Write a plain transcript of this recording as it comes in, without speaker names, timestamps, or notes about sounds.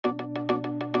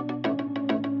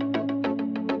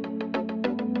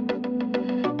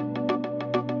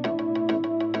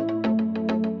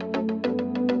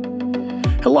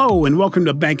Hello and welcome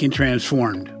to Banking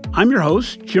Transformed. I'm your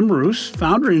host, Jim Marous,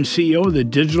 founder and CEO of the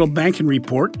Digital Banking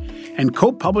Report and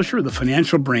co-publisher of the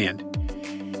Financial Brand.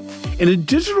 In a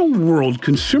digital world,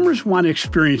 consumers want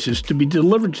experiences to be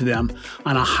delivered to them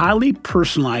on a highly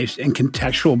personalized and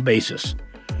contextual basis.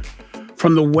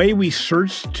 From the way we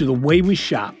search to the way we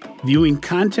shop, viewing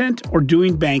content or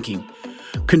doing banking,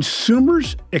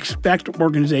 consumers expect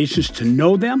organizations to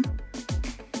know them,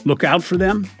 look out for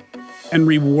them, and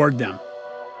reward them.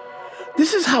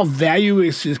 This is how value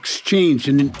is exchanged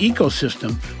in an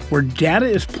ecosystem where data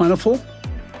is plentiful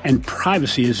and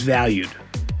privacy is valued.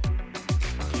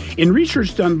 In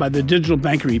research done by the Digital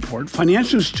Banking Report,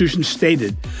 financial institutions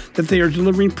stated that they are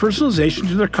delivering personalization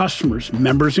to their customers,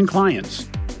 members, and clients.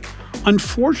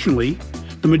 Unfortunately,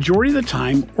 the majority of the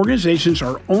time, organizations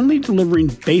are only delivering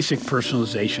basic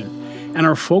personalization and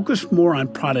are focused more on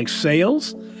product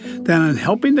sales than on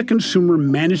helping the consumer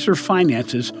manage their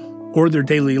finances or their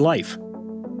daily life.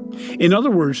 In other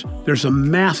words, there's a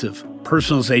massive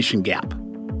personalization gap.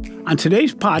 On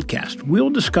today's podcast, we'll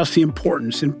discuss the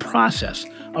importance and process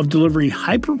of delivering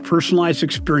hyper-personalized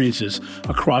experiences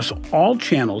across all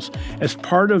channels as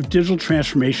part of digital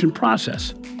transformation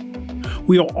process.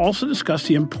 We'll also discuss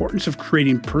the importance of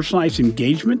creating personalized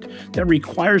engagement that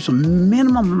requires a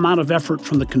minimum amount of effort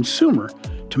from the consumer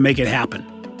to make it happen.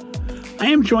 I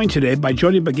am joined today by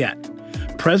Jody Baguette,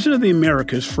 President of the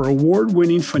Americas for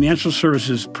award-winning financial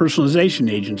services personalization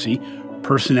agency,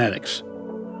 Personetics.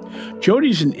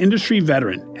 Jody's an industry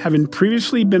veteran, having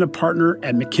previously been a partner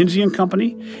at McKinsey &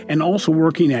 Company and also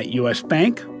working at U.S.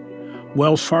 Bank,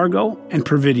 Wells Fargo, and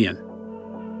Providian.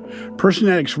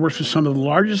 Personetics works with some of the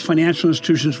largest financial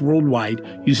institutions worldwide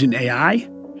using AI,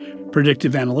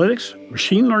 predictive analytics,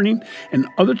 machine learning, and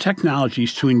other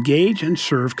technologies to engage and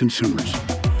serve consumers.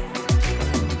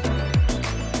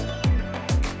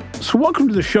 So welcome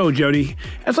to the show, Jody.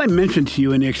 As I mentioned to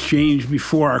you in the exchange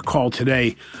before our call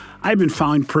today, I've been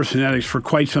following Personetics for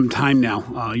quite some time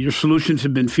now. Your solutions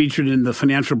have been featured in the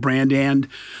Financial Brand and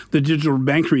the Digital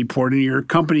Banking Report, and your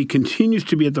company continues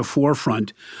to be at the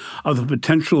forefront of the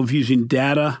potential of using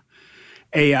data,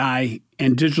 AI,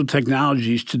 and digital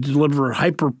technologies to deliver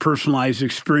hyper-personalized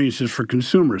experiences for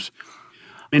consumers.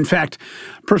 In fact,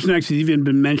 Personetics has even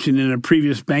been mentioned in a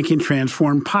previous Banking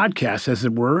Transformed podcast, as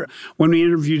it were, when we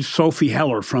interviewed Sophie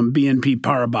Heller from BNP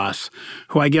Paribas,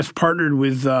 who I guess partnered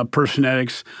with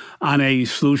Personetics on a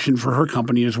solution for her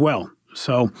company as well.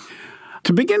 So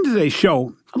to begin today's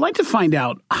show, I'd like to find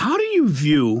out, how do you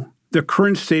view the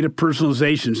current state of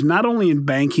personalizations, not only in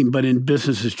banking, but in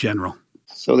business as general?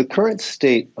 So the current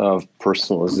state of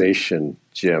personalization,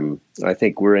 Jim, I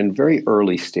think we're in very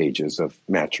early stages of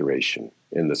maturation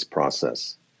in this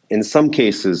process. In some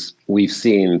cases, we've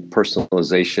seen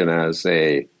personalization as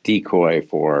a decoy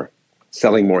for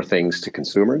selling more things to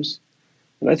consumers.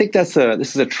 And I think this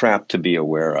is a trap to be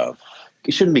aware of.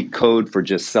 It shouldn't be code for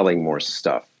just selling more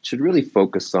stuff. It should really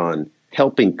focus on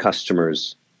helping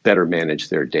customers better manage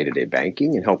their day-to-day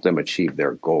banking and help them achieve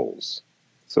their goals.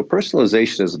 So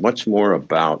personalization is much more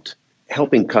about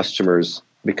helping customers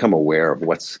become aware of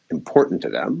what's important to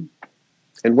them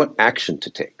and what action to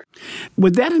take.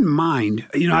 With that in mind,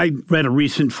 I read a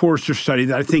recent Forrester study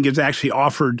that I think is actually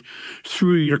offered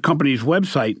through your company's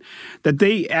website, that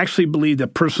they actually believe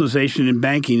that personalization in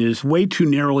banking is way too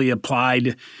narrowly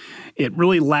applied. It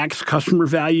really lacks customer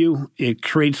value. It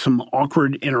creates some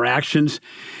awkward interactions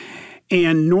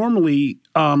and normally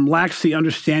lacks the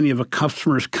understanding of a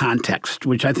customer's context,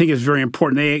 which I think is very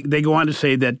important. They go on to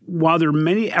say that while there are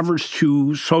many efforts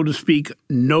to, so to speak,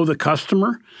 know the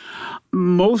customer,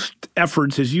 most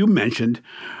efforts, as you mentioned,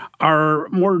 are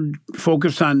more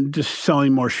focused on just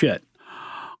selling more shit.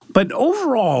 But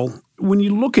overall, when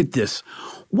you look at this,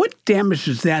 what damage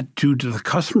does that do to the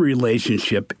customer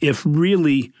relationship if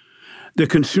really the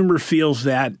consumer feels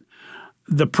that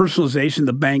the personalization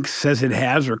the bank says it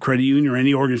has, or credit union or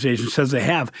any organization says they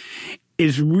have,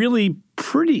 is really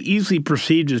pretty easily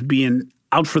perceived as being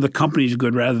out for the company's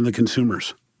good rather than the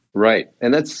consumers? Right.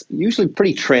 And that's usually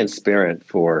pretty transparent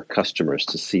for customers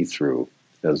to see through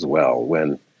as well,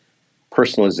 when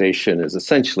personalization is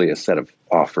essentially a set of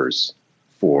offers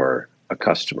for a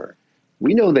customer.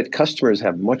 We know that customers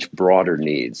have much broader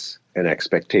needs and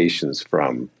expectations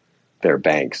from their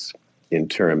banks in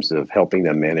terms of helping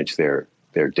them manage their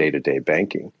day-to-day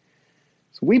banking.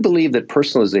 So we believe that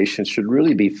personalization should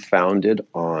really be founded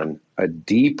on a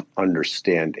deep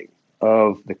understanding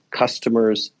of the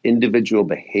customer's individual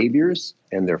behaviors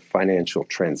and their financial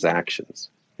transactions.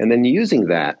 And then using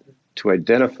that to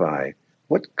identify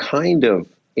what kind of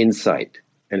insight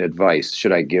and advice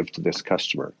should I give to this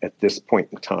customer at this point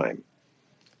in time.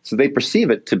 So they perceive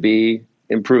it to be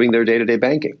improving their day-to-day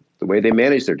banking, the way they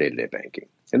manage their day-to-day banking.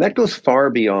 And that goes far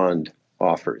beyond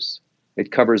offers.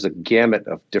 It covers a gamut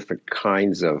of different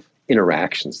kinds of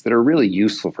interactions that are really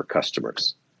useful for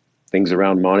customers. Things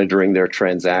around monitoring their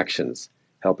transactions,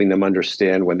 helping them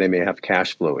understand when they may have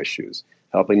cash flow issues,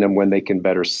 helping them when they can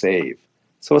better save.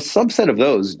 So a subset of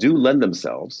those do lend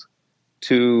themselves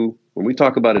to, when we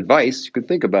talk about advice, you can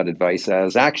think about advice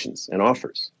as actions and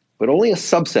offers, but only a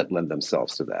subset lend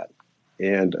themselves to that.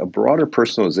 And a broader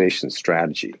personalization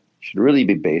strategy should really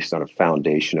be based on a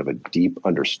foundation of a deep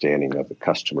understanding of the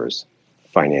customer's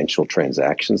financial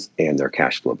transactions and their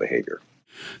cash flow behavior.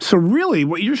 So really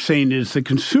what you're saying is the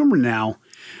consumer now,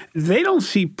 they don't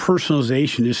see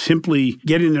personalization as simply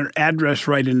getting their address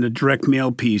right in the direct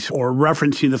mail piece or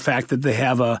referencing the fact that they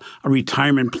have a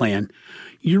retirement plan.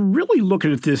 You're really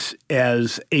looking at this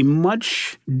as a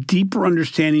much deeper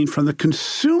understanding from the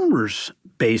consumer's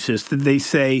basis that they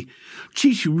say,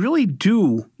 geez, you really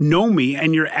do know me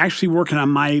and you're actually working on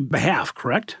my behalf,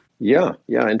 correct? Yeah.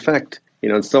 In fact,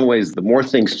 in some ways, the more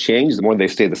things change, the more they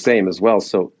stay the same as well.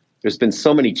 So there's been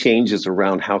so many changes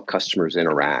around how customers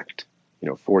interact.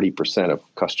 40% of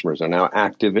customers are now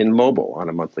active in mobile on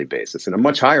a monthly basis, and a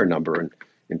much higher number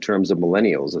in terms of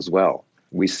millennials as well.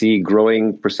 We see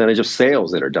growing percentage of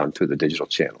sales that are done through the digital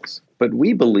channels. But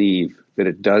we believe that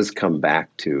it does come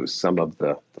back to some of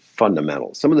the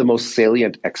fundamentals, some of the most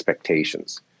salient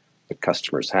expectations that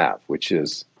customers have, which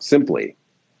is simply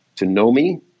to know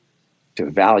me, to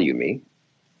value me,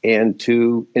 and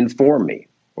to inform me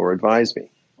or advise me.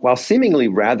 While seemingly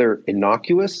rather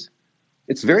innocuous,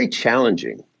 it's very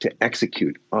challenging to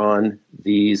execute on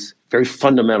these very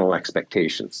fundamental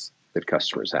expectations that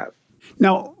customers have.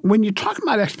 Now, when you talk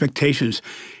about expectations,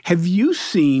 have you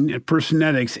seen at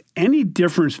Personetics any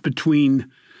difference between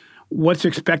what's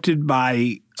expected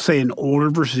by, say, an older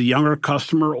versus a younger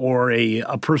customer or a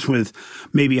person with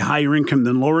maybe higher income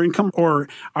than lower income? Or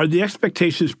are the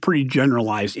expectations pretty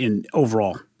generalized in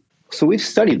overall? So we've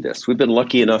studied this. We've been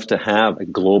lucky enough to have a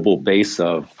global base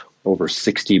of over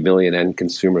 60 million end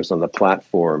consumers on the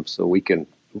platform, so we can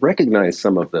recognize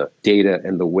some of the data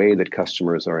and the way that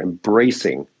customers are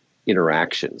embracing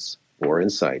interactions or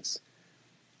insights.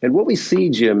 And what we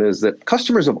see, Jim, is that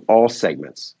customers of all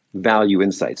segments value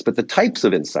insights, but the types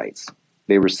of insights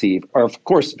they receive are, of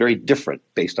course, very different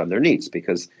based on their needs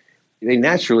because they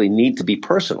naturally need to be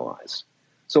personalized.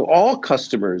 So all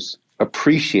customers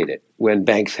appreciate it when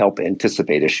banks help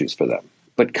anticipate issues for them.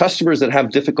 But customers that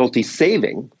have difficulty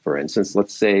saving, for instance,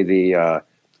 let's say the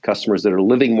customers that are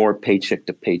living more paycheck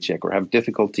to paycheck or have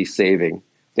difficulty saving,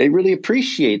 they really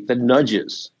appreciate the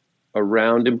nudges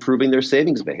around improving their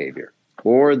savings behavior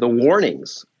or the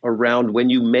warnings around when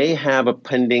you may have a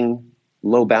pending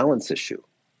low balance issue.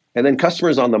 And then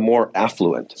customers on the more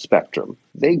affluent spectrum,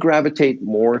 they gravitate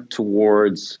more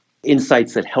towards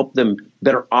insights that help them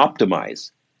better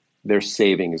optimize their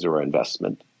savings or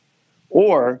investment,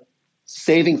 or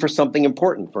saving for something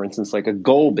important, for instance, like a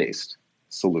goal-based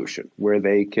solution where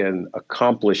they can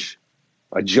accomplish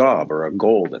a job or a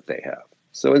goal that they have.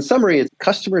 So in summary,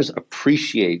 customers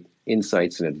appreciate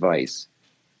insights and advice,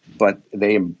 but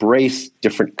they embrace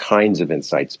different kinds of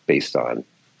insights based on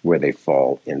where they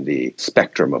fall in the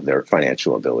spectrum of their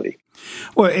financial ability.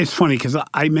 Well, it's funny because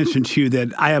I mentioned to you that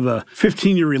I have a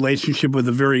 15-year relationship with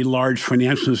a very large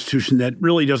financial institution that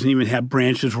really doesn't even have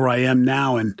branches where I am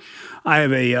now. And I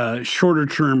have a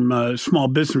shorter-term small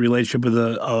business relationship with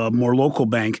a more local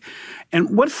bank.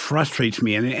 And what frustrates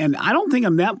me, and I don't think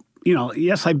I'm that,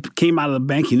 yes, I came out of the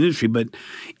banking industry, but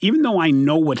even though I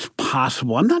know what's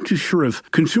possible, I'm not too sure if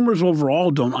consumers overall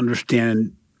don't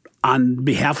understand on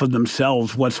behalf of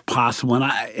themselves what's possible.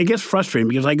 And it gets frustrating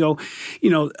because I go,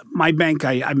 my bank,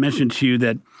 I mentioned to you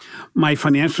that my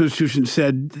financial institution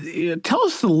said, tell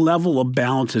us the level of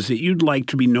balances that you'd like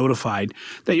to be notified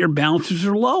that your balances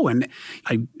are low. And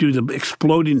I do the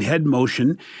exploding head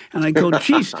motion and I go,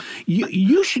 geez,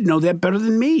 you should know that better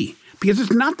than me. Because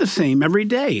it's not the same every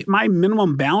day. My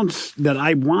minimum balance that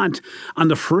I want on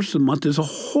the first of the month is a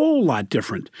whole lot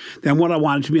different than what I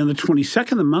want it to be on the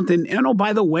 22nd of the month. And oh,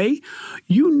 by the way,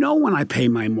 when I pay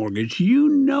my mortgage,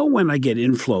 when I get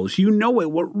inflows,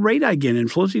 at what rate I get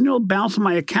inflows, the balance of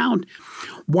my account.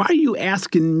 Why are you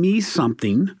asking me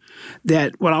something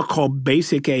that what I'll call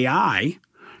basic AI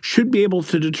should be able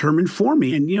to determine for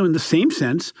me? And, in the same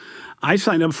sense, I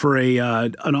signed up for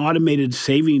an automated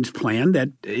savings plan that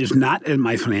is not in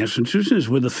my financial institution, is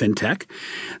with a fintech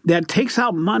that takes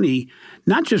out money,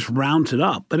 not just rounds it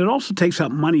up, but it also takes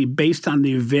out money based on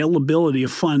the availability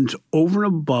of funds over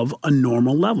and above a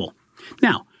normal level.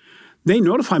 Now, They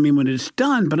notify me when it's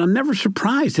done, but I'm never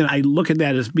surprised. And I look at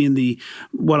that as being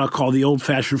what I'll call the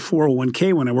old-fashioned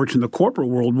 401k when I worked in the corporate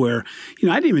world where,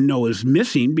 I didn't even know it was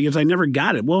missing because I never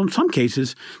got it. Well, in some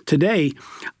cases today,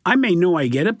 I may know I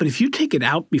get it, but if you take it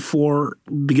out before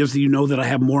because you know that I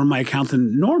have more in my account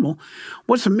than normal,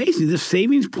 what's amazing, this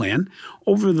savings plan,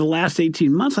 over the last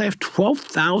 18 months, I have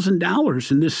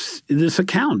 $12,000 in this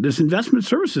account, this investment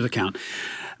services account.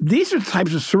 These are the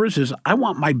types of services I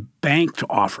want my bank to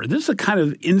offer. This is a kind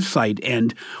of insight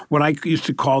and what I used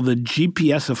to call the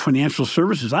GPS of financial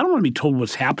services. I don't want to be told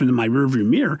what's happening in my rearview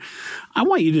mirror. I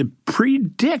want you to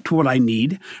predict what I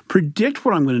need, predict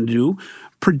what I'm going to do,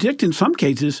 predict in some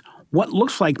cases what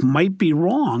looks like might be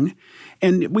wrong.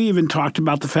 And we even talked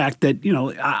about the fact that,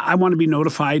 I want to be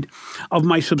notified of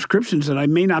my subscriptions that I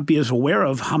may not be as aware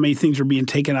of how many things are being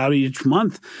taken out each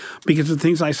month because the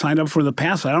things I signed up for in the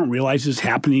past, I don't realize is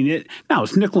happening. Now,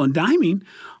 it's nickel and diming,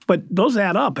 but those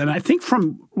add up. And I think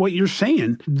from what you're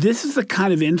saying, this is the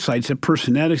kind of insights that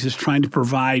Personetics is trying to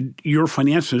provide your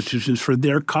financial institutions for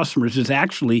their customers is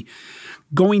actually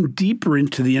going deeper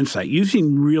into the insight,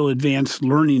 using real advanced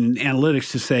learning and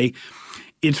analytics to say,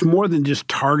 it's more than just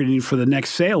targeting for the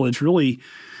next sale. It's really,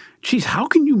 how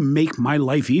can you make my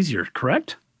life easier,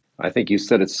 correct? I think you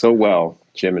said it so well,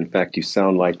 Jim. In fact, you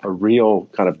sound like a real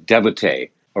kind of devotee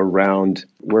around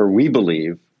where we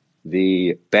believe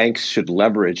the banks should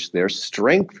leverage their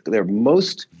strength. Their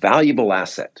most valuable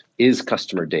asset is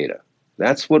customer data.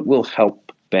 That's what will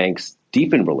help banks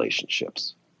deepen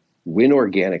relationships, win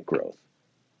organic growth,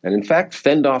 and in fact,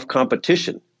 fend off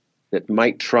competition that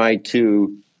might try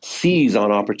to seize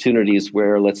on opportunities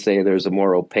where, let's say, there's a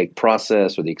more opaque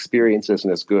process or the experience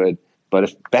isn't as good. But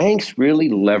if banks really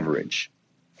leverage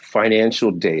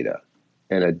financial data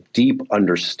and a deep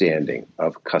understanding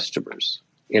of customers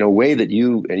in a way that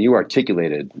you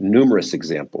articulated numerous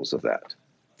examples of that,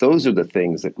 those are the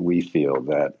things that we feel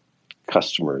that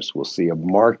customers will see a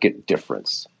market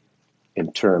difference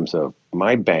in terms of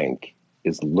my bank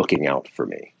is looking out for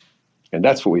me. And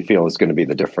that's what we feel is going to be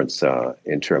the difference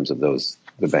in terms of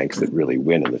the banks that really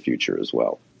win in the future as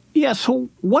well. Yeah, so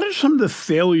what are some of the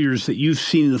failures that you've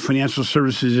seen in the financial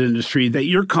services industry that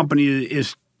your company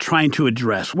is trying to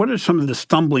address? What are some of the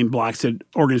stumbling blocks that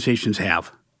organizations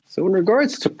have? So in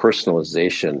regards to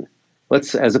personalization,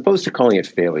 as opposed to calling it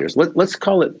failures, let's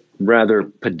call it rather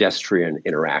pedestrian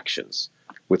interactions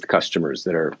with customers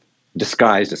that are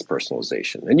disguised as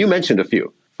personalization. And you mentioned a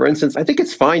few. For instance, I think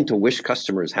it's fine to wish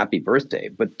customers happy birthday,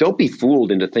 but don't be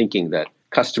fooled into thinking that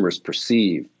customers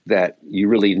perceive that you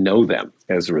really know them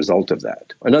as a result of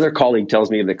that. Another colleague tells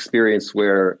me of an experience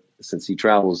where, since he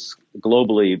travels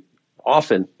globally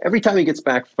often, every time he gets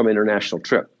back from an international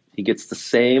trip, he gets the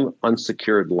same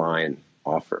unsecured line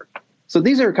offer. So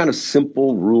these are kind of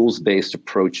simple rules-based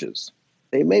approaches.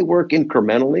 They may work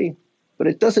incrementally, but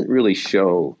it doesn't really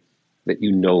show that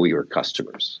you know your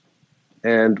customers.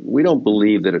 And we don't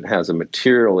believe that it has a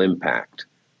material impact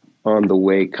on the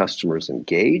way customers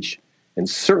engage, and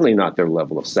certainly not their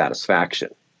level of satisfaction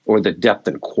or the depth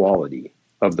and quality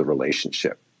of the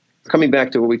relationship. Coming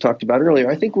back to what we talked about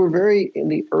earlier, I think we're very in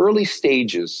the early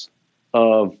stages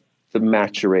of the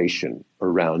maturation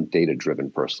around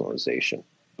data-driven personalization.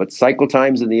 But cycle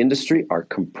times in the industry are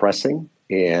compressing,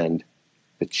 and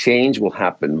the change will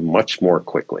happen much more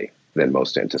quickly than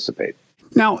most anticipate.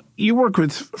 Now, you work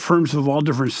with firms of all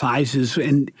different sizes,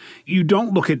 and you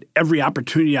don't look at every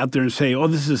opportunity out there and say, oh,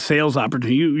 this is a sales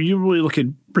opportunity. You really look at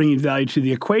bringing value to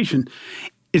the equation.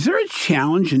 Is there a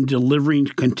challenge in delivering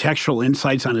contextual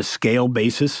insights on a scale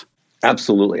basis?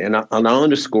 Absolutely. And I'll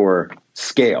underscore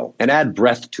scale and add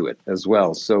breadth to it as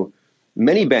well. So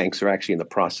many banks are actually in the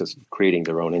process of creating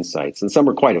their own insights, and some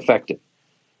are quite effective.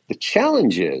 The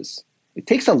challenge is it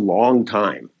takes a long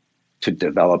time to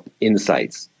develop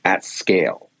insights at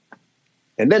scale.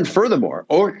 And then furthermore,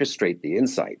 orchestrate the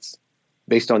insights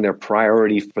based on their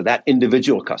priority for that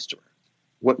individual customer.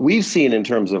 What we've seen in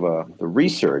terms of the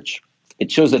research,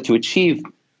 it shows that to achieve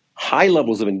high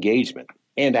levels of engagement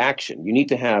and action, you need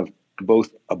to have both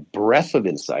a breadth of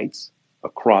insights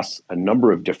across a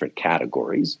number of different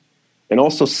categories and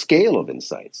also scale of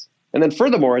insights. And then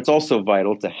furthermore, it's also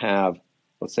vital to have,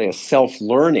 let's say, a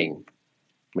self-learning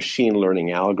machine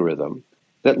learning algorithm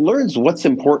that learns what's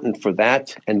important for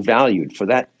that and valued for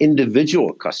that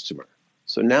individual customer.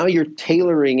 So now you're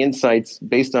tailoring insights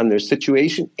based on their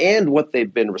situation and what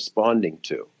they've been responding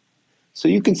to. So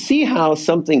you can see how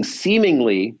something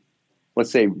seemingly,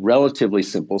 let's say, relatively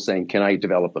simple, saying, can I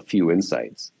develop a few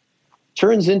insights,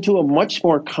 turns into a much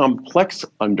more complex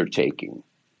undertaking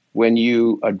when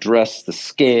you address the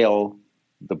scale,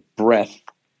 the breadth,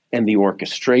 and the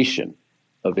orchestration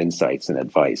of insights and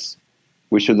advice.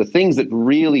 which are the things that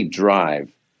really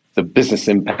drive the business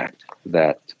impact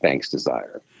that banks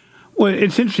desire. Well,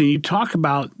 it's interesting. You talk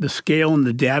about the scale and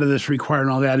the data that's required and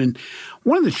all that. And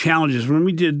one of the challenges when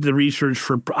we did the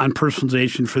research on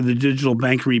personalization for the digital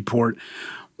banking report,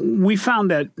 we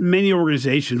found that many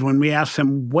organizations, when we asked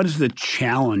them, what is the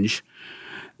challenge,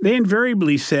 they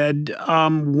invariably said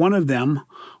one of them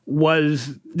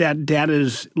was that data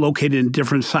is located in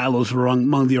different silos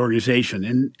among the organization.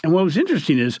 And what was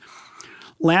interesting is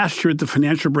last year at the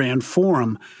Financial Brand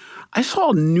Forum, I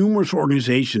saw numerous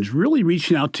organizations really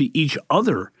reaching out to each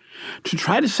other to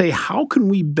try to say, how can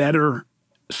we better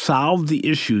solve the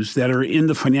issues that are in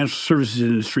the financial services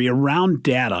industry around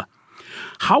data?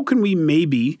 How can we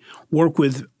maybe work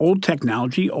with old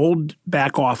technology, old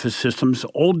back office systems,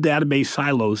 old database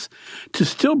silos to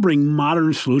still bring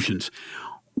modern solutions?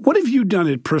 What have you done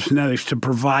at Personetics to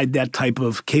provide that type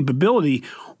of capability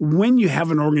when you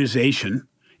have an organization,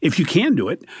 if you can do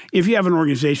it, if you have an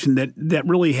organization that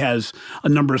really has a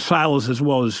number of silos as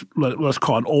well as, let's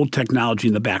call it, old technology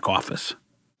in the back office?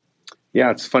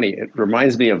 Yeah, it's funny. It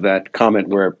reminds me of that comment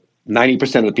where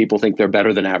 90% of the people think they're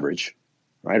better than average,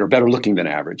 right, or better looking than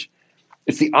average.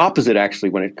 It's the opposite, actually,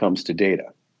 when it comes to data.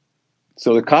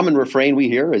 So the common refrain we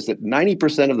hear is that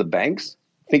 90% of the banks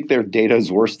think their data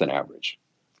is worse than average.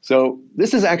 So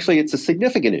this is actually, it's a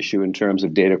significant issue in terms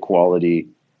of data quality,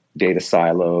 data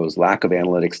silos, lack of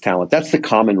analytics talent. That's the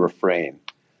common refrain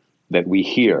that we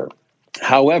hear.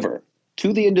 However,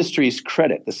 to the industry's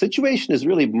credit, the situation is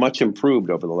really much improved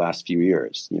over the last few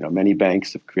years. Many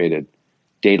banks have created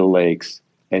data lakes,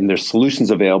 and there's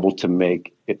solutions available to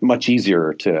make it much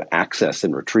easier to access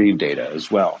and retrieve data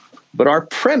as well. But our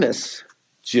premise,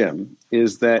 Jim,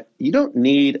 is that you don't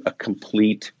need a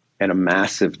complete and a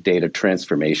massive data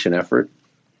transformation effort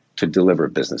to deliver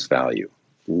business value.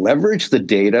 Leverage the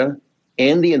data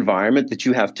and the environment that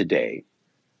you have today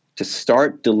to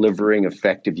start delivering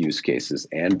effective use cases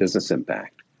and business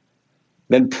impact.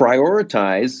 Then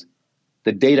prioritize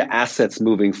the data assets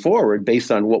moving forward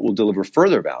based on what will deliver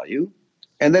further value,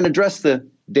 and then address the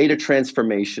data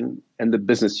transformation and the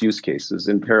business use cases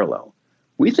in parallel.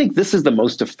 We think this is the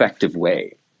most effective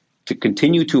way to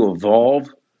continue to evolve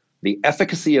the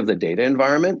efficacy of the data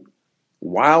environment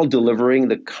while delivering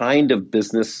the kind of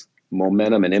business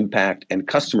momentum and impact and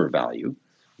customer value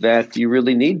that you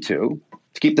really need to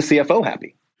keep the CFO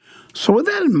happy. So with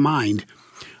that in mind,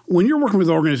 when you're working with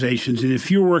organizations, and if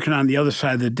you're working on the other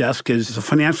side of the desk as a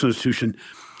financial institution,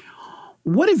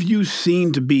 what have you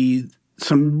seen to be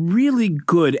some really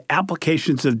good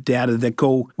applications of data that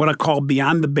go what I call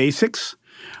beyond the basics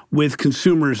with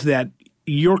consumers that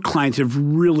your clients have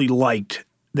really liked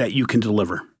that you can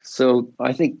deliver? So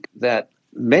I think that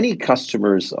many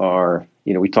customers are,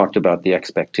 we talked about the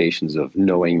expectations of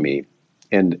knowing me.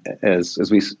 And as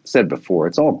we said before,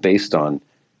 it's all based on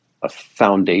a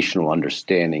foundational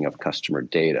understanding of customer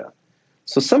data.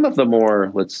 So some of the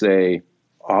more, let's say,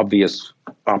 obvious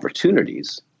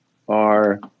opportunities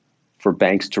are for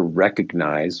banks to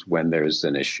recognize when there's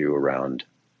an issue around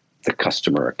the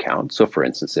customer account. So for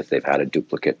instance, if they've had a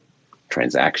duplicate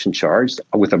transaction charge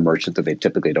with a merchant that they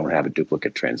typically don't have a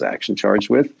duplicate transaction charge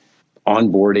with,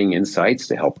 onboarding insights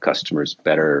to help customers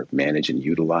better manage and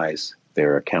utilize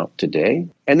their account today,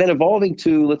 and then evolving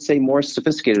to, let's say, more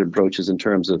sophisticated approaches in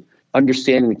terms of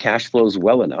understanding the cash flows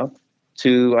well enough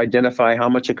to identify how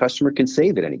much a customer can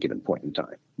save at any given point in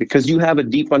time. Because you have a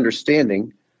deep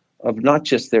understanding of not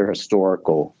just their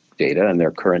historical data and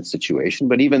their current situation,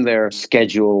 but even their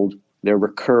scheduled, their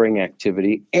recurring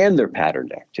activity, and their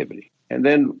patterned activity. And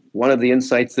then one of the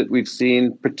insights that we've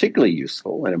seen particularly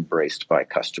useful and embraced by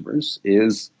customers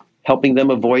is helping them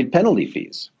avoid penalty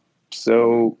fees.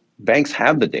 So banks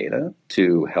have the data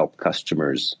to help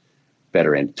customers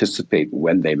better anticipate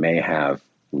when they may have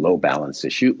low balance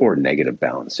issue or negative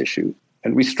balance issue.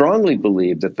 And we strongly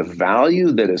believe that the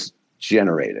value that is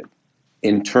generated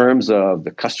in terms of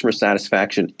the customer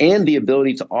satisfaction and the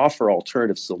ability to offer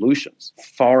alternative solutions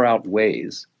far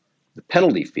outweighs the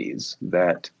penalty fees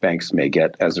that banks may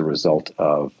get as a result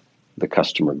of the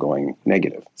customer going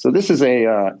negative. So this is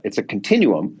it's a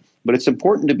continuum, but it's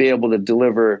important to be able to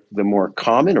deliver the more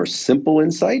common or simple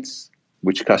insights,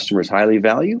 which customers highly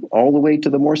value, all the way to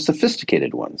the more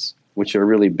sophisticated ones, which are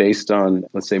really based on,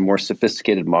 let's say, more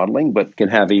sophisticated modeling, but can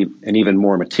have an even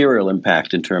more material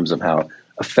impact in terms of how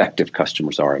effective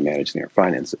customers are in managing their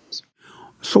finances.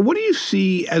 So what do you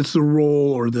see as the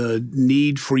role or the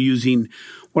need for using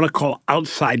what I call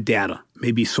outside data,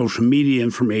 maybe social media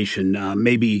information,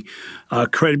 maybe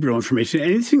credit bureau information,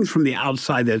 anything from the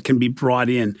outside that can be brought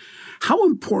in? How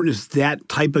important is that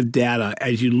type of data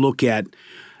as you look at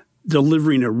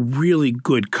delivering a really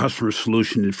good customer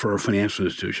solution for a financial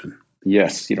institution?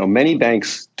 Yes, many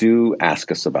banks do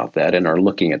ask us about that and are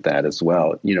looking at that as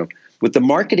well. With the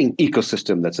marketing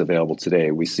ecosystem that's available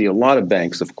today, we see a lot of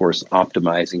banks, of course,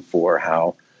 optimizing for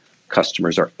how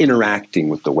customers are interacting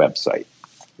with the website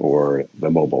or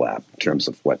the mobile app in terms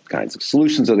of what kinds of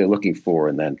solutions are they looking for,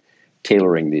 and then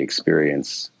tailoring the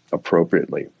experience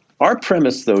appropriately. Our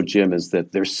premise, though, Jim, is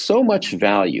that there's so much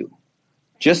value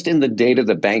just in the data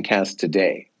the bank has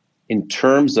today in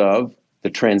terms of the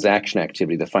transaction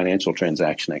activity, the financial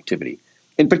transaction activity.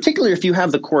 In particular, if you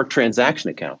have the core transaction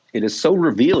account, it is so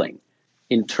revealing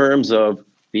in terms of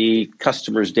the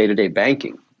customer's day-to-day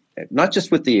banking, not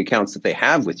just with the accounts that they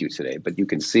have with you today, but you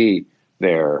can see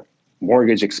their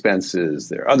mortgage expenses,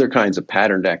 their other kinds of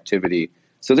patterned activity.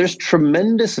 So there's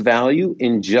tremendous value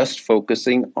in just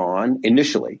focusing on,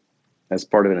 initially, as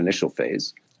part of an initial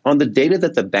phase, on the data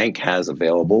that the bank has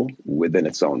available within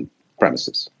its own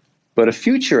premises. But a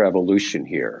future evolution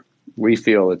here, we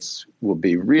feel will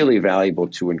be really valuable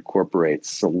to incorporate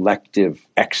selective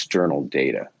external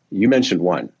data. You mentioned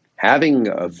one, having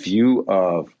a view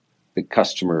of the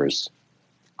customer's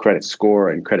credit score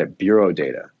and credit bureau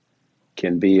data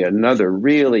can be another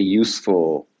really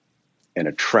useful and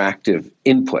attractive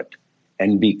input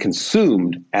and be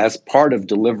consumed as part of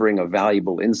delivering a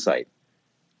valuable insight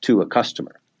to a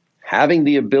customer. Having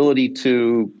the ability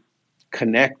to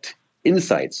connect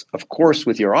insights, of course,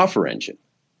 with your offer engine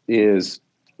is,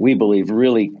 we believe,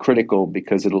 really critical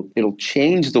because it'll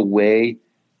change the way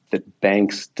that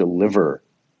banks deliver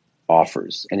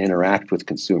offers and interact with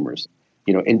consumers.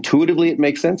 Intuitively it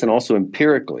makes sense, and also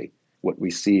empirically, what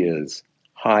we see is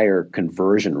higher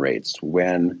conversion rates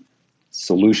when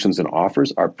solutions and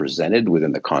offers are presented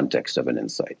within the context of an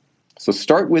insight. So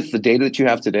start with the data that you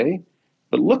have today,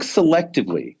 but look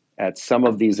selectively at some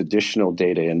of these additional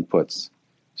data inputs,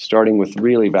 starting with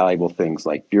really valuable things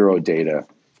like bureau data,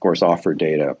 of course, offer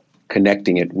data,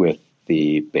 connecting it with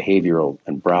the behavioral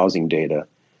and browsing data.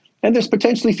 And there's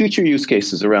potentially future use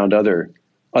cases around other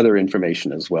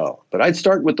information as well. But I'd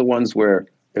start with the ones where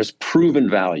there's proven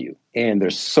value, and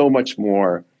there's so much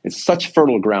more. It's such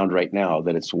fertile ground right now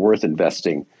that it's worth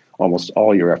investing almost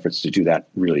all your efforts to do that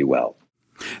really well.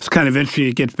 It's kind of interesting.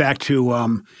 It gets back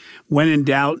to when in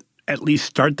doubt, at least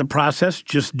start the process,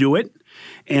 just do it.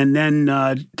 And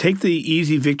then take the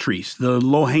easy victories, the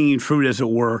low-hanging fruit, as it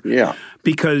were. Yeah.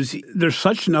 Because there's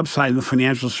such an upside in the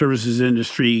financial services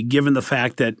industry, given the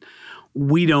fact that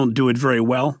we don't do it very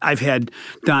well. I've had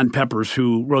Don Peppers,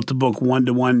 who wrote the book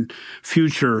One-to-One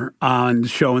Future, on the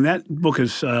show, and that book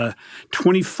is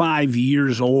 25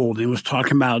 years old. It was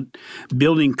talking about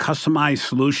building customized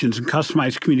solutions and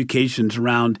customized communications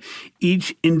around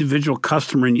each individual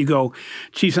customer. And you go,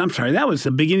 geez, I'm sorry, that was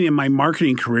the beginning of my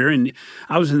marketing career, and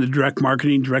I was in the direct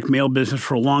marketing, direct mail business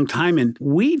for a long time, and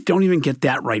we don't even get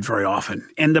that right very often.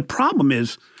 And the problem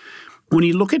is, when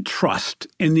you look at trust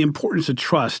and the importance of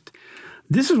trust,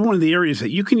 this is one of the areas that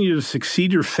you can either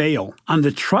succeed or fail on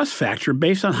the trust factor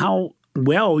based on how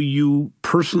well you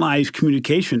personalize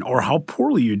communication or how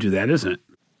poorly you do that, isn't it?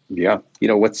 Yeah.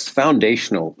 What's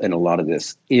foundational in a lot of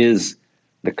this is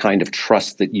the kind of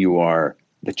trust that you're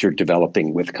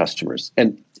developing with customers.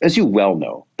 And as you well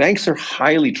know, banks are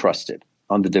highly trusted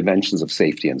on the dimensions of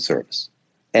safety and service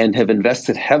and have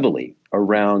invested heavily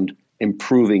around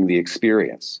improving the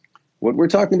experience. What we're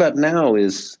talking about now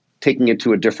is taking it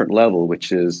to a different level,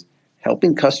 which is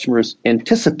helping customers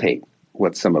anticipate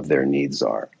what some of their needs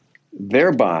are,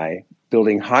 thereby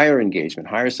building higher engagement,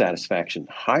 higher satisfaction,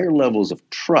 higher levels of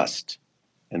trust.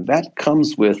 And that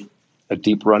comes with a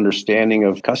deeper understanding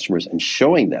of customers and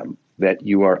showing them that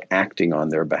you are acting on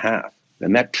their behalf.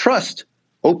 And that trust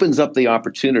opens up the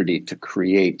opportunity to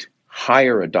create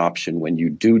higher adoption when you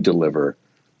do deliver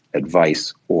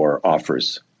advice or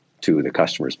offers to the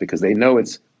customers, because they know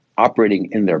it's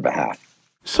operating in their behalf.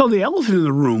 So the elephant in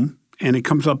the room, and it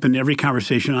comes up in every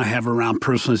conversation I have around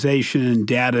personalization and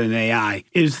data and AI,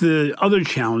 is the other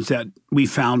challenge that we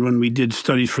found when we did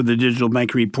studies for the Digital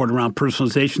Banking Report around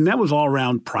personalization. That was all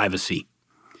around privacy.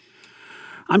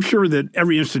 I'm sure that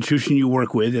every institution you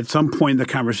work with, at some point in the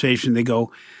conversation, they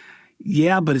go,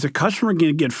 yeah, but is a customer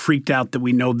going to get freaked out that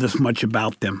we know this much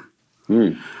about them?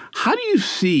 How do you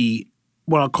see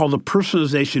what I'll call the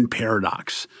personalization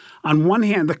paradox? On one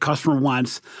hand, the customer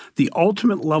wants the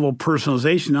ultimate level of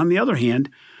personalization. On the other hand,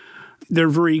 they're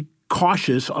very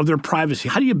cautious of their privacy.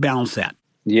 How do you balance that?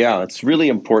 Yeah, it's really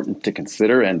important to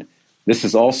consider. And this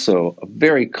is also a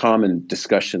very common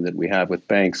discussion that we have with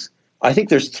banks. I think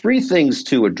there's three things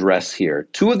to address here.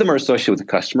 Two of them are associated with the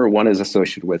customer. One is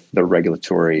associated with the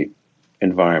regulatory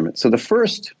environment. So the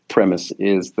first premise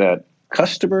is that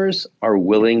customers are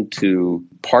willing to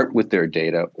part with their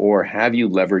data or have you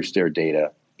leverage their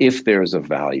data if there's a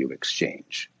value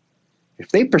exchange. If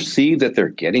they perceive that they're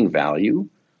getting value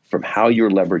from how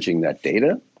you're leveraging that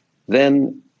data,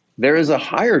 then there is a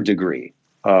higher degree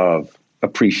of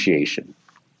appreciation,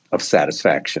 of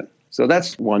satisfaction. So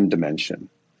that's one dimension.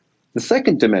 The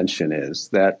second dimension is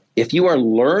that if you are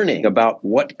learning about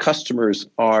what customers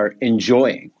are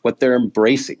enjoying, what they're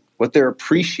embracing, what they're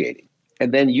appreciating,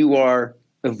 and then you are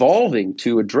evolving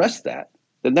to address that,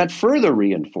 then that further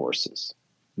reinforces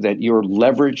that you're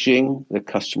leveraging the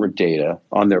customer data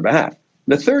on their behalf.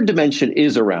 The third dimension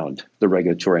is around the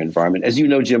regulatory environment. As you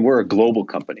know, Jim, we're a global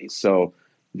company. So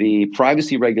the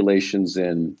privacy regulations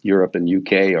in Europe and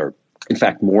UK are, in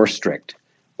fact, more strict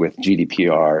with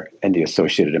GDPR and the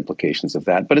associated implications of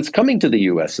that. But it's coming to the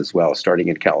US as well, starting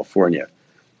in California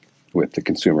with the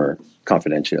Consumer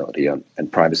Confidentiality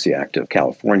and Privacy Act of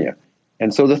California.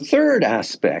 And so the third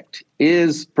aspect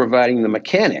is providing the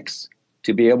mechanics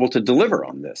to be able to deliver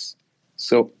on this.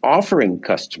 So offering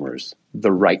customers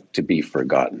the right to be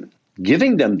forgotten,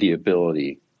 giving them the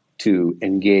ability to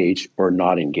engage or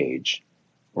not engage,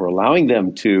 or allowing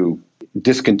them to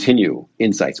discontinue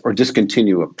insights or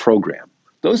discontinue a program.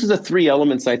 Those are the three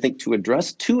elements, I think, to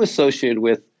address, two associated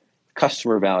with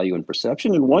customer value and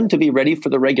perception, and one to be ready for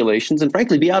the regulations and,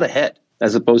 frankly, be out ahead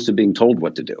as opposed to being told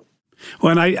what to do.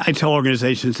 Well, and I tell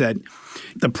organizations that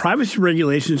the privacy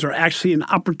regulations are actually an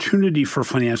opportunity for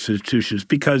financial institutions,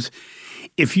 because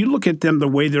if you look at them the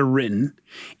way they're written,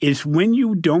 is when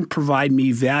you don't provide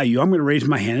me value, I'm going to raise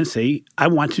my hand and say, I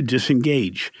want to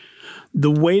disengage. The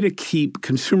way to keep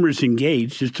consumers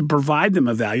engaged is to provide them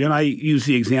a value. And I use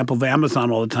the example of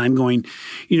Amazon all the time, going,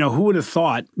 who would have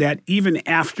thought that even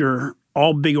after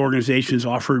all big organizations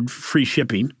offered free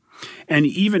shipping, and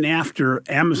even after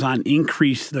Amazon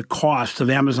increased the cost of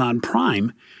Amazon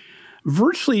Prime,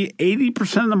 virtually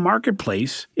 80% of the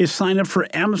marketplace is signed up for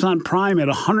Amazon Prime at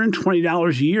 $120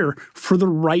 a year for the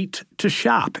right to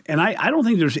shop. And I don't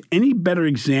think there's any better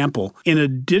example in a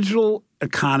digital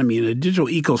economy, in a digital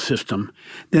ecosystem,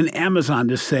 than Amazon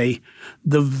to say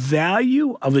the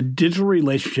value of a digital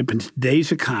relationship in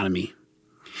today's economy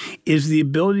is the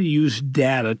ability to use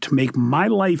data to make my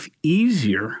life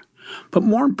easier, but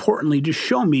more importantly, to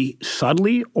show me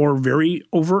subtly or very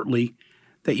overtly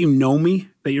that you know me,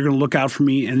 that you're going to look out for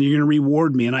me, and you're going to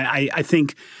reward me. And I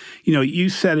think, you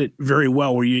said it very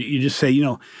well, where you just say,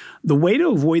 the way to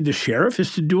avoid the sheriff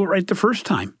is to do it right the first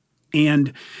time.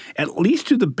 And at least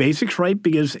do the basics right,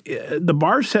 because the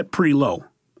bar is set pretty low.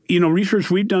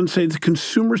 Research we've done say the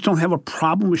consumers don't have a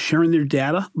problem with sharing their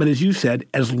data, but as you said,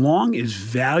 as long as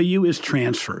value is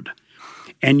transferred.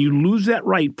 And you lose that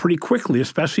right pretty quickly,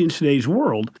 especially in today's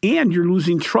world, and you're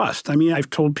losing trust. I mean, I've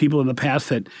told people in the past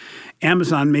that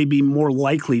Amazon may be more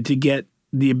likely to get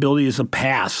the ability as a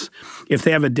pass if they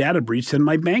have a data breach than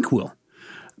my bank will,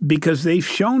 because they've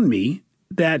shown me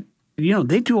that,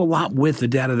 they do a lot with the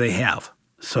data they have.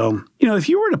 So, if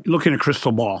you were to look in a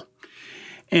crystal ball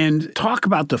and talk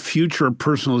about the future of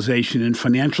personalization in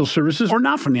financial services or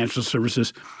not financial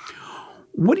services,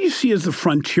 what do you see as the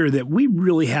frontier that we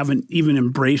really haven't even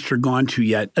embraced or gone to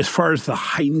yet as far as the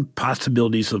heightened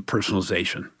possibilities of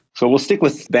personalization? So we'll stick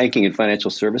with banking and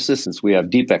financial services since we have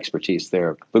deep expertise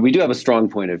there, but we do have a strong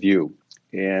point of view.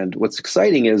 And what's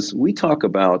exciting is we talk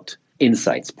about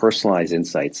insights, personalized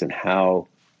insights, and how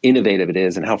innovative it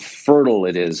is and how fertile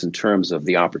it is in terms of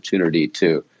the opportunity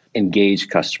to engage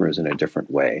customers in a different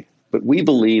way. But we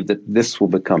believe that this will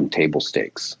become table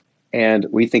stakes. And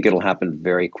we think it'll happen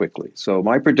very quickly. So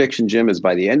my prediction, Jim, is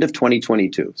by the end of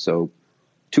 2022, so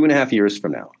 2.5 years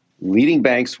from now, leading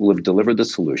banks will have delivered the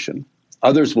solution,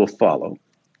 others will follow,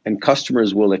 and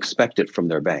customers will expect it from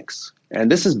their banks.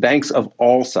 And this is banks of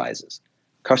all sizes.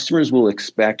 Customers will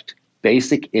expect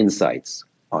basic insights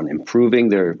on improving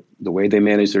the way they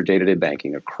manage their day-to-day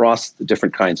banking across the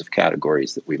different kinds of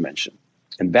categories that we mentioned.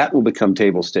 And that will become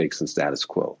table stakes and status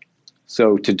quo.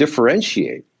 So to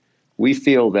differentiate, we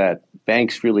feel that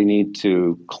banks really need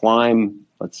to climb,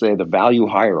 let's say, the value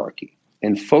hierarchy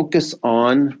and focus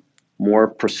on more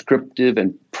prescriptive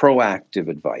and proactive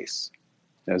advice.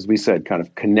 As we said, kind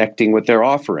of connecting with their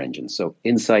offer engine. So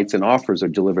insights and offers are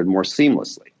delivered more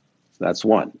seamlessly. So that's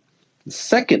one. The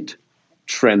second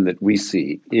trend that we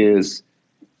see is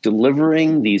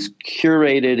delivering these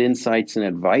curated insights and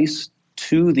advice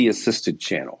to the assisted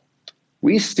channel.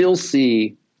 We still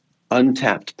see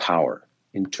untapped power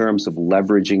in terms of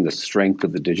leveraging the strength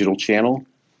of the digital channel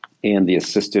and the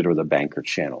assisted or the banker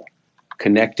channel,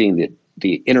 connecting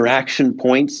the interaction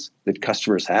points that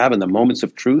customers have and the moments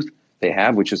of truth they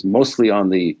have, which is mostly on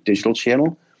the digital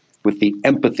channel, with the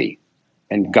empathy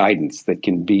and guidance that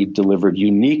can be delivered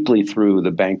uniquely through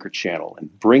the banker channel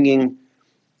and bringing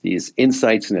these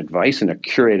insights and advice in a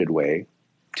curated way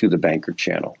to the banker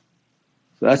channel.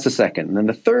 So that's the second. And then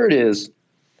the third is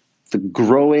the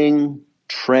growing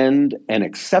trend and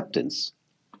acceptance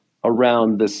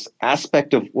around this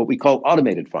aspect of what we call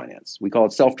automated finance. We call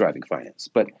it self-driving finance.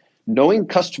 But knowing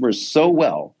customers so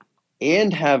well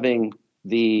and having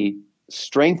the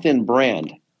strength in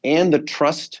brand and the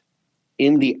trust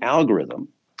in the algorithm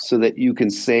so that you can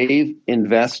save,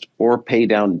 invest, or pay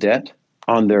down debt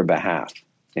on their behalf.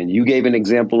 And you gave an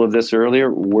example of this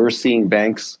earlier. We're seeing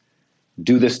banks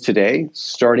do this today,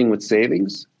 starting with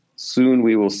savings. Soon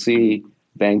we will see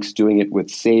banks doing it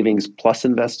with savings plus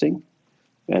investing.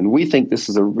 And we think this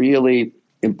is a really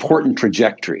important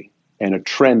trajectory and a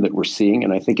trend that we're seeing,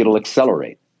 and I think it'll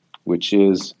accelerate, which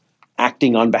is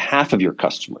acting on behalf of your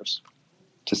customers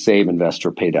to save, invest,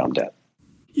 or pay down debt.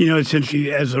 You know, it's interesting.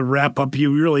 As a wrap-up,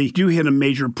 you really do hit a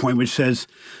major point, which says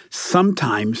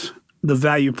sometimes the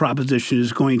value proposition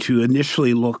is going to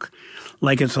initially look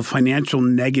like it's a financial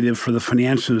negative for the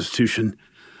financial institution.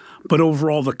 But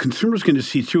overall, the consumer's going to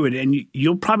see through it, and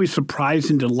you'll probably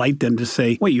surprise and delight them to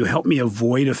say, wait, you help me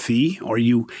avoid a fee, or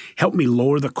you help me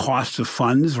lower the cost of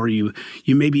funds, or you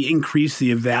maybe increase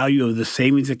the value of the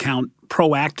savings account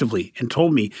proactively and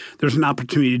told me there's an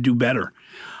opportunity to do better.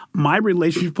 My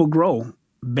relationship will grow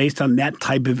based on that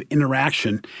type of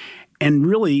interaction. And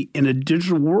really, in a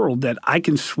digital world that I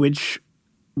can switch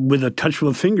with a touch of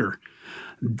a finger,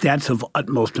 that's of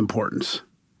utmost importance.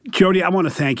 Jody, I want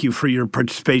to thank you for your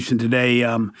participation today.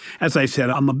 As I said,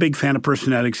 I'm a big fan of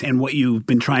Personetics and what you've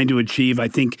been trying to achieve. I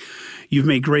think you've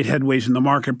made great headways in the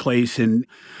marketplace. And,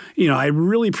 you know, I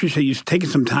really appreciate you taking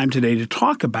some time today to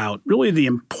talk about really the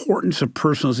importance of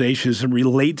personalization as it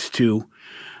relates to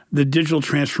the digital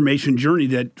transformation journey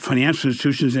that financial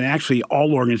institutions and actually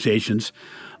all organizations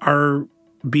are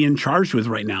being charged with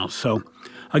right now. So,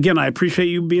 again, I appreciate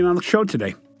you being on the show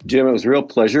today. Jim, it was a real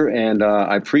pleasure, and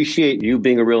I appreciate you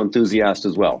being a real enthusiast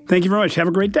as well. Thank you very much. Have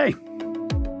a great day.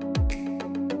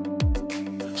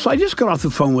 So I just got off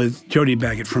the phone with Jody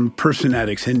Baggett from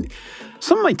Personetics, and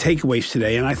some of my takeaways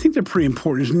today, and I think they're pretty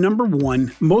important, is number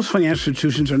one, most financial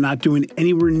institutions are not doing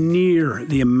anywhere near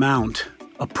the amount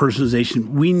of personalization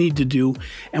we need to do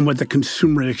and what the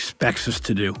consumer expects us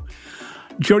to do.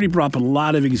 Jody brought up a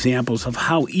lot of examples of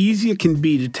how easy it can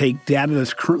be to take data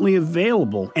that's currently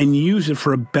available and use it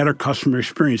for a better customer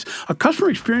experience. A customer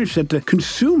experience that the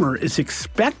consumer is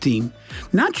expecting,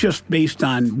 not just based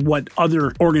on what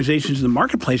other organizations in the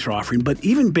marketplace are offering, but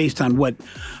even based on what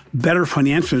better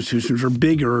financial institutions or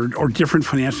bigger or different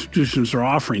financial institutions are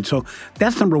offering. So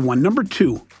that's number one. Number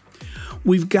two,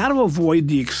 we've got to avoid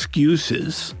the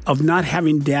excuses of not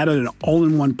having data all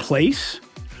in one place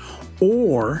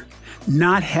or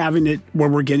not having it where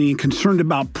we're getting concerned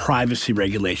about privacy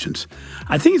regulations.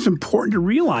 I think it's important to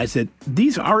realize that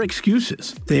these are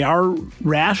excuses. They are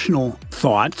rational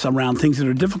thoughts around things that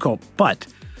are difficult, but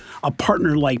a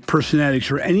partner like Personetics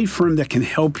or any firm that can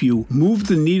help you move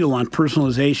the needle on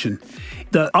personalization,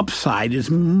 the upside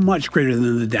is much greater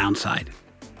than the downside,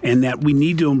 and that we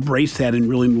need to embrace that and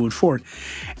really move it forward.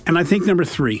 And I think number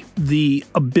three, the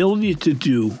ability to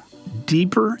do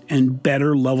deeper and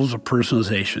better levels of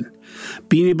personalization,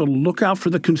 being able to look out for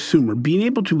the consumer, being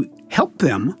able to help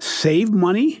them save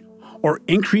money or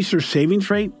increase their savings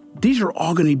rate. These are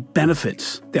all going to be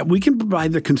benefits that we can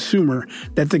provide the consumer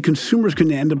that the consumer is going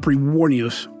to end up rewarding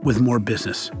us with more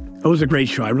business. It was a great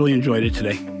show. I really enjoyed it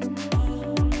today.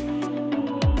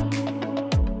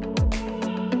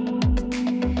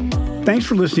 Thanks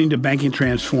for listening to Banking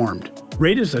Transformed,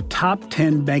 rated as a top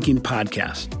 10 banking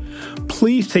podcast.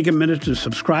 Please take a minute to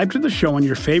subscribe to the show on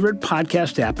your favorite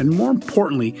podcast app, and more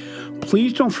importantly,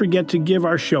 please don't forget to give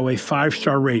our show a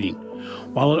 5-star rating.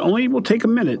 While it only will take a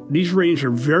minute, these ratings are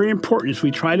very important as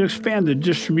we try to expand the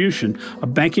distribution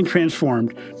of Banking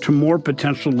Transformed to more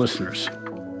potential listeners.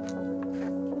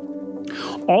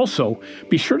 Also,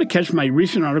 be sure to catch my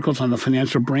recent articles on the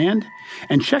financial brand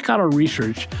and check out our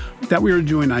research that we are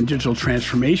doing on digital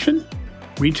transformation,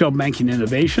 retail banking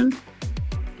innovation,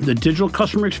 the digital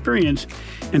customer experience,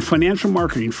 and financial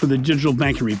marketing for the Digital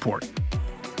Banking Report.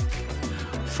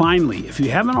 Finally, if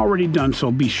you haven't already done so,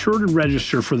 be sure to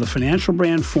register for the Financial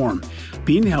Brand Forum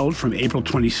being held from April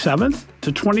 27th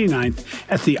to 29th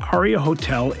at the Aria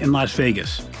Hotel in Las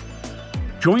Vegas.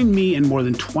 Join me and more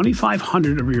than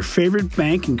 2,500 of your favorite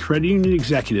bank and credit union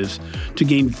executives to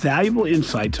gain valuable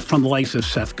insights from the likes of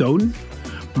Seth Godin,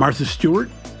 Martha Stewart,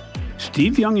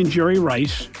 Steve Young and Jerry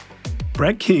Rice,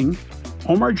 Brett King,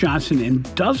 Omar Johnson,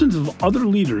 and dozens of other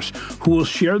leaders who will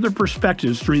share their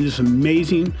perspectives during this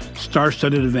amazing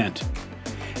star-studded event.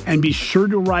 And be sure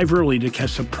to arrive early to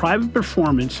catch a private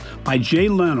performance by Jay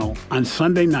Leno on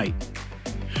Sunday night.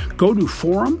 Go to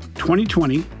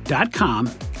forum2020.com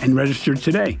and register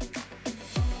today.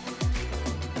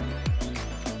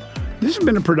 This has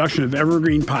been a production of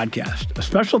Evergreen Podcast. A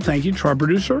special thank you to our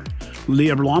producer,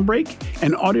 Leah Blombrake,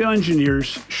 and audio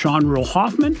engineers Sean Rule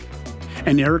Hoffman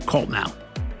and Eric Coltnow.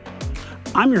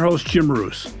 I'm your host, Jim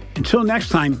Roos. Until next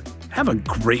time, have a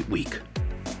great week.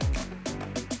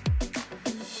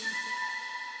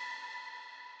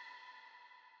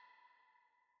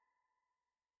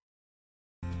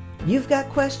 You've got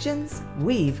questions,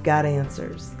 we've got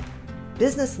answers.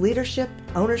 Business leadership,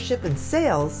 ownership, and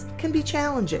sales can be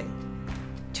challenging.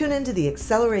 Tune into the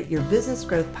Accelerate Your Business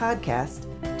Growth podcast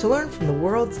to learn from the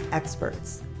world's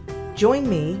experts. Join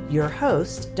me, your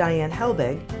host, Diane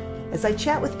Helbig, as I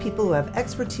chat with people who have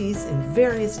expertise in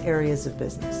various areas of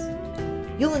business.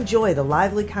 You'll enjoy the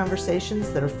lively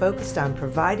conversations that are focused on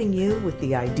providing you with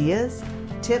the ideas,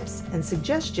 tips, and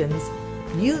suggestions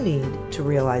you need to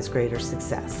realize greater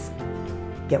success.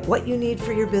 Get what you need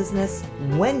for your business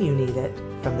when you need it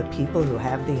from the people who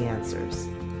have the answers.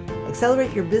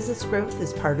 Accelerate Your Business Growth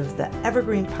is part of the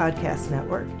Evergreen Podcast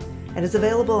Network and is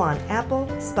available on Apple,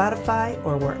 Spotify,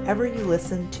 or wherever you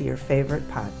listen to your favorite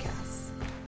podcast.